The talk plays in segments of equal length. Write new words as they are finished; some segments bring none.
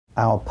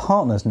Our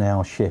partners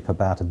now ship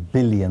about 1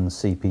 billion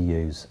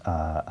CPUs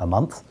a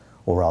month,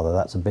 or rather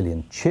that's 1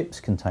 billion chips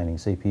containing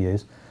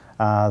CPUs.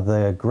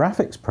 The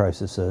graphics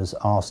processors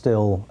are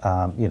still,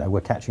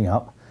 we're catching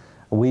up.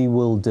 We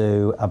will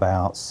do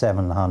about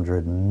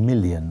 700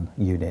 million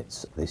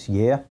units this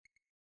year.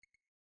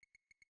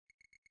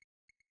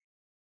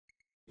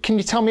 Can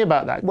you tell me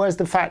about that? Where's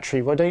the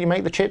factory? Why don't you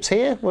make the chips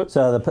here?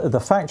 So the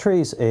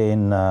factories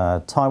in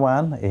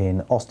Taiwan,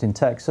 in Austin,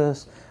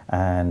 Texas,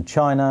 and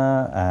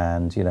China,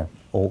 and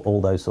all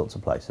those sorts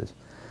of places.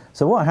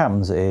 So what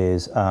happens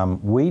is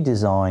we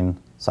design.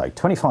 So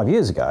 25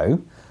 years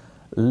ago,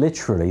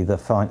 literally the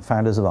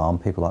founders of ARM,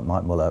 people like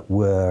Mike Muller,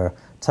 were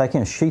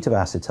taking a sheet of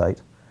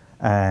acetate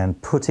and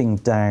putting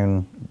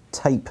down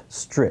tape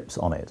strips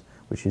on it,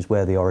 which is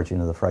where the origin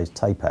of the phrase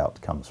tape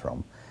out comes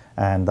from.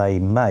 And they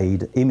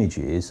made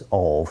images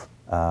of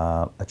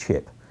a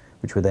chip,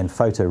 which were then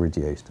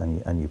photo-reduced,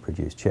 and you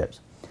produce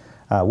chips.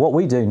 What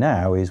we do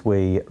now is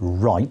we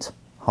write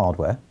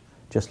hardware,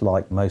 just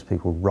like most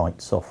people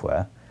write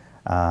software,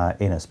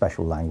 in a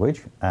special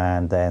language,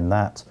 and then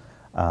that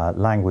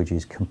language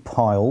is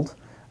compiled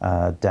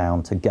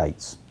down to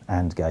gates,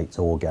 AND gates,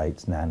 OR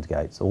gates, NAND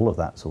gates, all of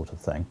that sort of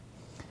thing.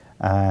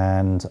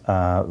 And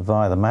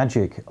via the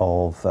magic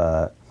of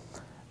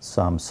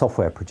some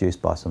software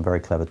produced by some very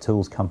clever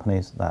tools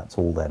companies, that's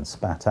all then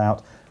spat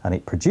out, and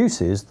it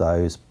produces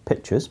those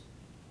pictures.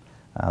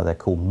 They're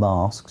called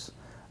masks,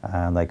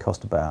 and they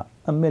cost about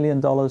 $1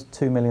 million,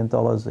 $2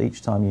 million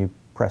each time you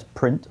press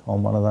print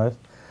on one of those.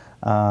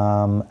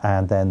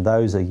 And then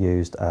those are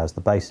used as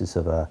the basis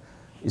of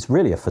it's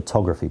really a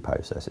photography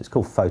process. It's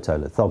called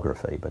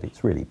photolithography, but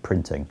it's really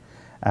printing.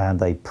 And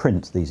they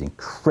print these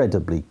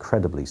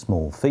incredibly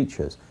small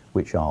features,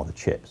 which are the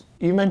chips.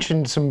 You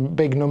mentioned some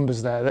big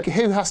numbers there.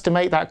 Who has to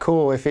make that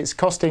call if it's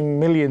costing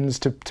millions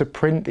to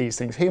print these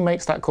things? Who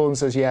makes that call and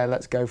says, yeah,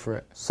 let's go for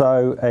it?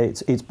 So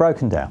it's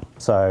broken down.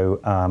 So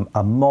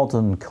a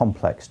modern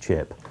complex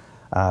chip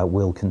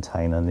will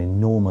contain an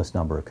enormous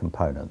number of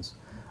components.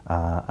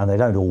 And they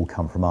don't all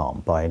come from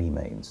ARM by any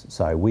means.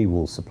 So we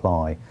will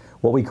supply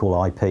what we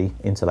call IP,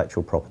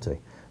 intellectual property.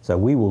 So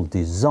we will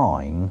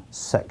design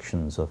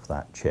sections of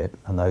that chip,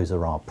 and those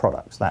are our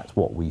products. That's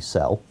what we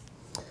sell,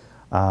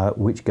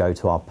 which go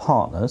to our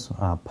partners.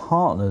 Our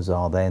partners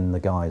are then the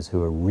guys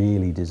who are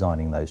really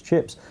designing those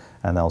chips,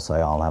 and they'll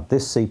say, I'll have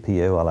this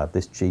CPU, I'll have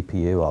this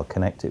GPU, I'll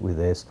connect it with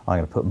this. I'm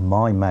going to put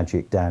my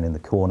magic down in the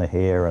corner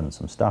here and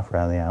some stuff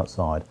around the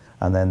outside.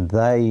 And then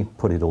they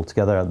put it all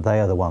together, and they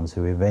are the ones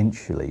who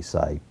eventually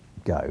say,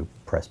 go,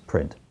 press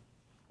print.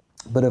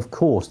 But of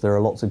course, there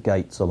are lots of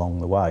gates along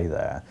the way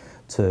there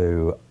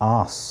to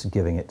us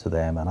giving it to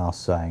them and us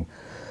saying,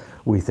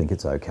 we think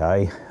it's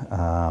okay,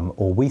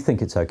 or we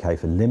think it's okay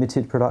for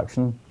limited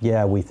production.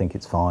 Yeah, we think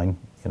it's fine,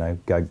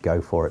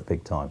 go for it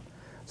big time.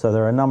 So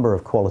there are a number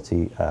of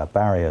quality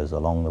barriers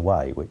along the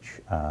way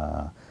which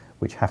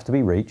have to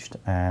be reached,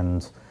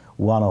 and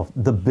one of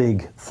the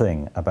big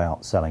thing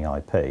about selling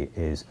IP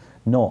is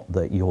not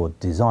that you're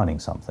designing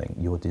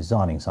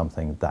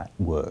something that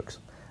works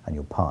and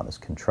your partners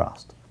can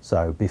trust.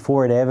 So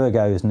before it ever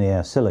goes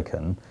near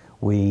silicon,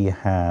 we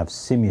have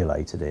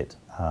simulated it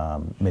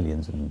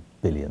millions and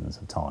billions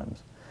of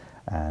times.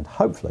 And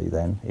hopefully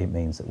then it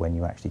means that when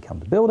you actually come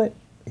to build it,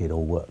 it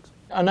all works.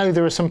 I know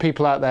there are some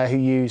people out there who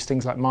use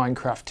things like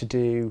Minecraft to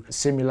do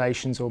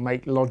simulations or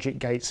make logic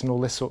gates and all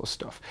this sort of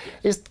stuff.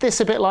 Is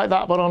this a bit like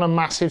that, but on a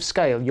massive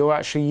scale? You're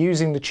actually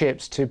using the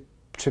chips to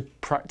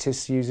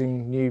practice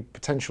using new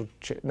potential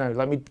chips? No,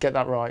 let me get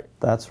that right.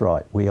 That's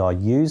right. We are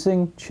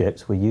using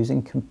chips, we're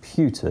using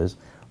computers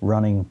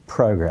running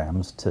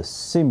programs to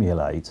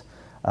simulate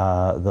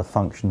the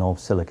function of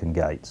silicon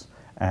gates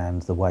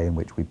and the way in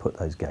which we put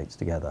those gates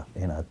together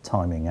in a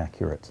timing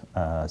accurate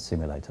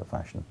simulator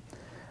fashion.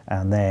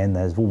 And then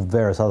there's all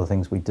various other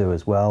things we do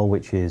as well,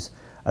 which is,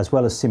 as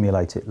well as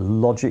simulate it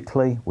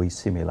logically, we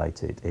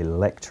simulate it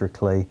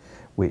electrically,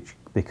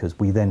 because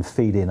we then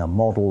feed in a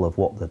model of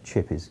what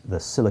the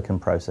silicon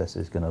process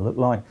is going to look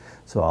like.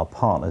 So our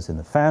partners in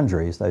the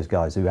foundries, those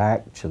guys who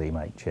actually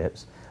make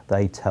chips,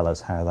 they tell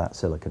us how that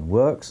silicon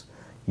works.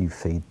 You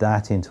feed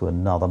that into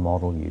another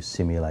model, you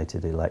simulate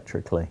it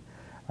electrically,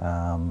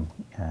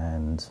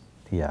 and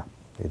yeah,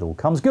 it all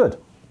comes good.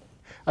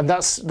 And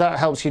that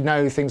helps you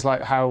know things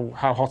like how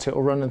hot it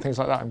will run and things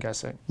like that, I'm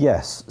guessing.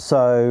 Yes,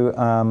 so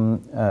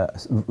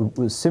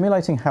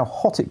simulating how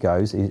hot it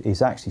goes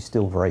is actually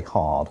still very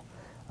hard,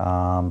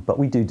 but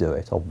we do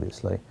it,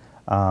 obviously.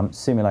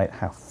 Simulate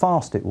how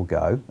fast it will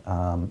go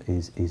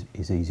is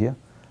easier,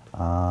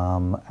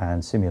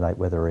 and simulate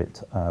whether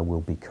it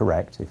will be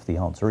correct, if the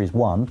answer is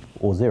 1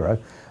 or 0,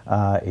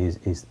 is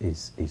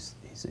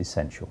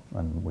essential,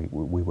 and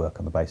we work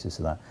on the basis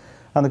of that.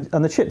 And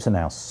the chips are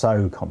now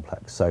so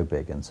complex, so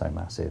big and so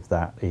massive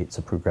that it's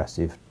a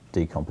progressive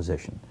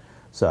decomposition.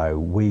 So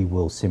we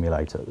will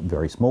simulate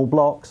very small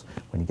blocks.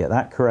 When you get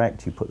that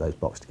correct, you put those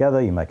blocks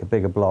together, you make a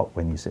bigger block.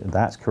 When you see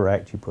that's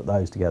correct, you put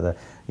those together,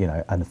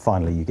 and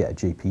finally you get a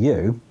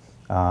GPU.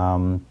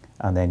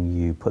 and then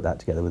you put that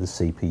together with a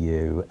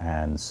CPU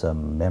and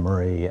some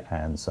memory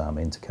and some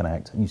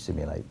interconnect, and you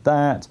simulate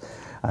that,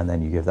 and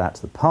then you give that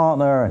to the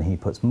partner, and he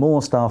puts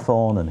more stuff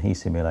on, and he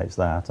simulates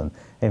that, and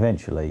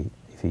eventually,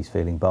 if he's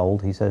feeling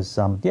bold, he says,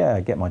 yeah,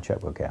 get my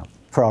checkbook out.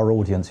 For our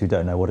audience who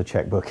don't know what a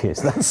checkbook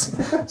is, that's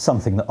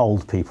something that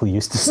old people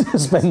used to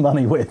spend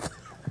money with.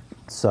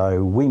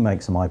 So we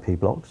make some IP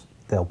blocks.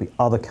 There'll be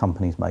other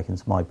companies making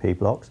some IP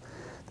blocks.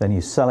 Then you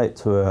sell it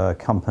to a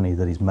company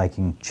that is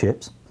making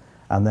chips,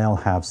 and they'll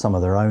have some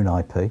of their own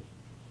IP.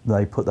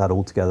 They put that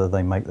all together,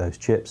 they make those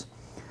chips,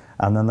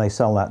 and then they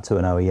sell that to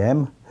an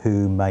OEM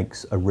who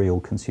makes a real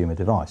consumer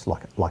device,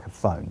 like a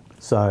phone.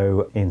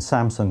 So in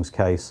Samsung's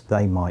case,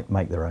 they might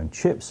make their own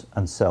chips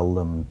and sell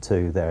them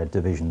to their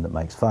division that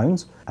makes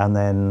phones, and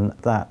then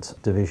that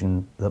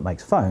division that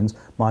makes phones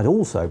might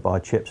also buy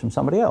chips from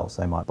somebody else.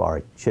 They might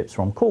buy chips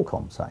from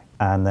Qualcomm, say.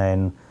 And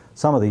then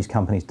some of these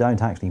companies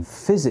don't actually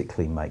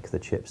physically make the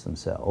chips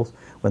themselves.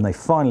 When they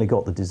finally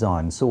got the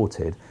design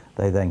sorted,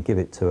 they then give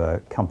it to a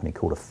company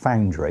called a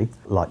foundry,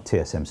 like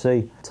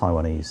TSMC,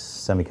 Taiwanese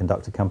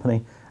semiconductor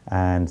company,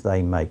 and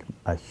they make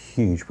a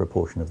huge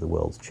proportion of the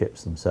world's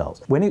chips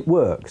themselves. When it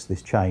works,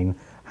 this chain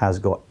has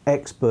got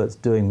experts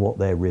doing what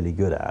they're really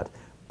good at,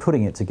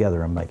 putting it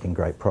together and making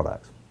great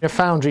products. A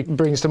foundry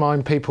brings to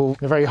mind people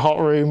in a very hot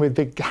room with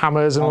big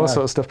hammers and all that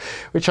sort of stuff,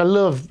 which I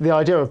love the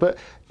idea of. But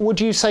would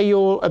you say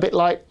you're a bit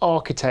like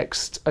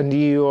architects and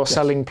you are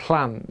selling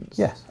plans?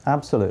 Yes,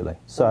 absolutely.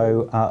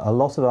 So a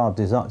lot of our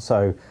design,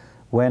 so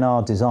when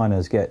our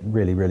designers get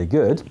really, really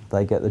good,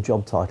 they get the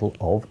job title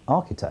of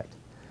architect.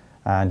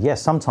 And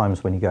yes,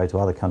 sometimes when you go to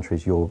other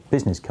countries, your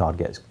business card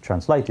gets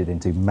translated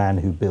into man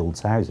who builds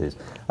houses.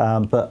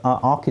 But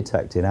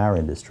architect in our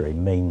industry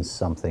means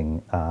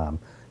something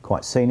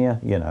quite senior,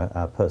 you know,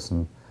 a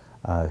person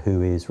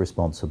who is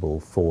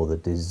responsible for the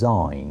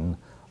design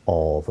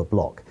of a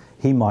block.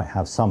 He might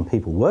have some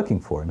people working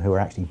for him who are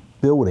actually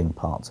building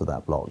parts of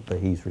that block, but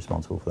he's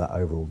responsible for that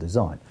overall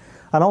design.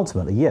 And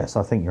ultimately, yes,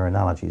 I think your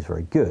analogy is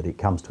very good. It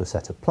comes to a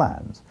set of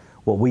plans.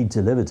 What we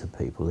deliver to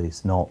people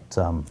is not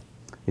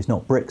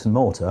bricks and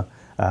mortar.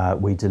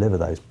 We deliver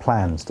those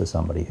plans to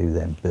somebody who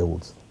then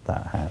builds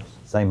that house.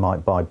 They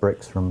might buy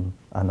bricks from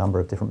a number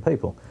of different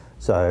people.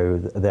 So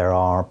there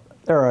are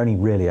only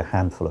really a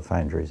handful of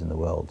foundries in the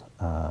world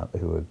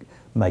who are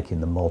making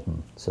the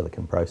modern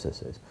silicon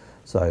processes.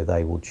 So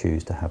they will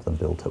choose to have them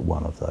built at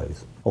one of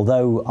those.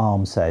 Although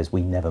ARM says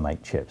we never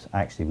make chips,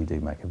 actually we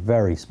do make a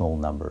very small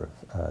number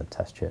of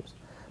test chips.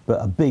 But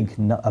a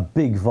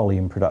big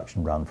volume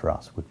production run for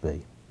us would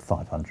be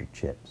 500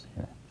 chips.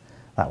 You know.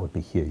 That would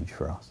be huge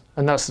for us.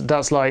 And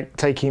that's like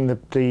taking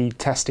the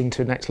testing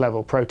to the next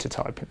level,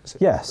 prototyping, is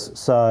it? Yes,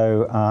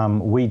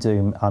 so we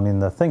do, I mean,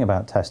 the thing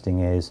about testing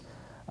is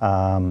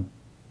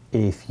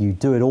if you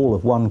do it all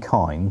of one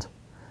kind,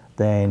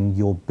 then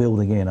you're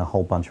building in a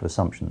whole bunch of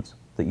assumptions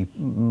that you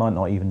might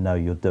not even know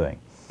you're doing.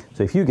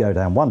 So if you go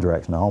down one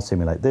direction, I'll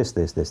simulate this,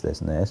 and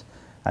this,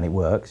 and it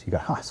works, you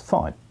go, oh, it's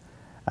fine.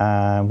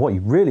 And what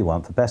you really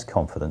want for best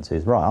confidence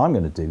is, right, I'm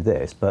going to do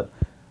this, but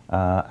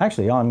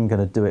actually I'm going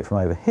to do it from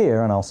over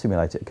here and I'll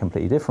simulate it a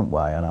completely different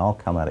way and I'll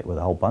come at it with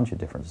a whole bunch of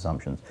different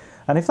assumptions.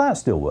 And if that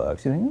still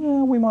works, you think,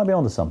 oh, we might be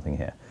onto something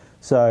here.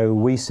 So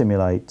we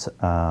simulate,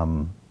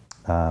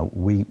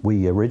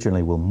 we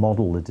originally will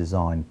model the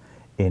design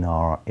in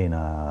a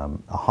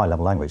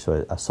high-level language,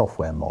 so a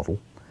software model.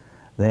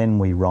 Then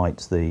we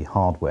write the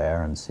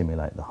hardware and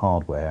simulate the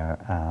hardware,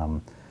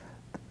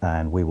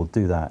 and we will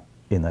do that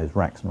in those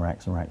racks and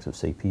racks and racks of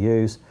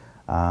CPUs.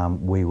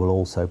 We will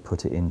also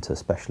put it into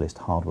specialist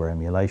hardware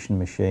emulation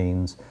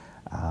machines.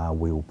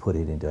 We will put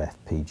it into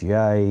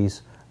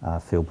FPGAs,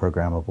 field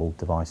programmable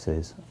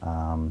devices,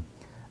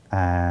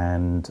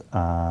 and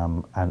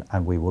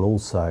we will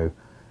also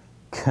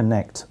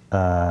connect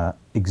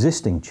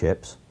existing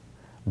chips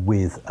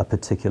with a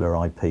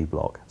particular IP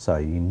block. So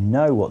you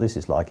know what this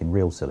is like in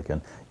real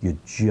silicon. You're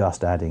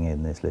just adding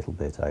in this little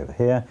bit over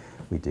here.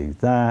 We do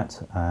that,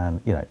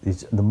 and you know,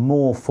 the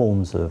more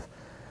forms of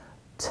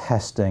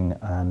testing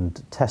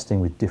and testing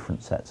with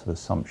different sets of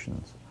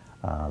assumptions,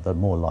 the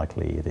more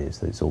likely it is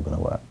that it's all going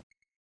to work.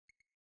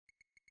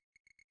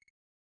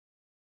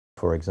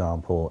 For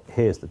example,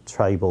 here's the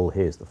table,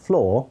 here's the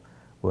floor.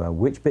 Well,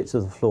 which bits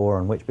of the floor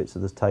and which bits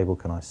of the table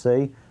can I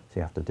see? So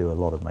you have to do a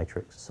lot of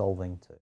matrix solving to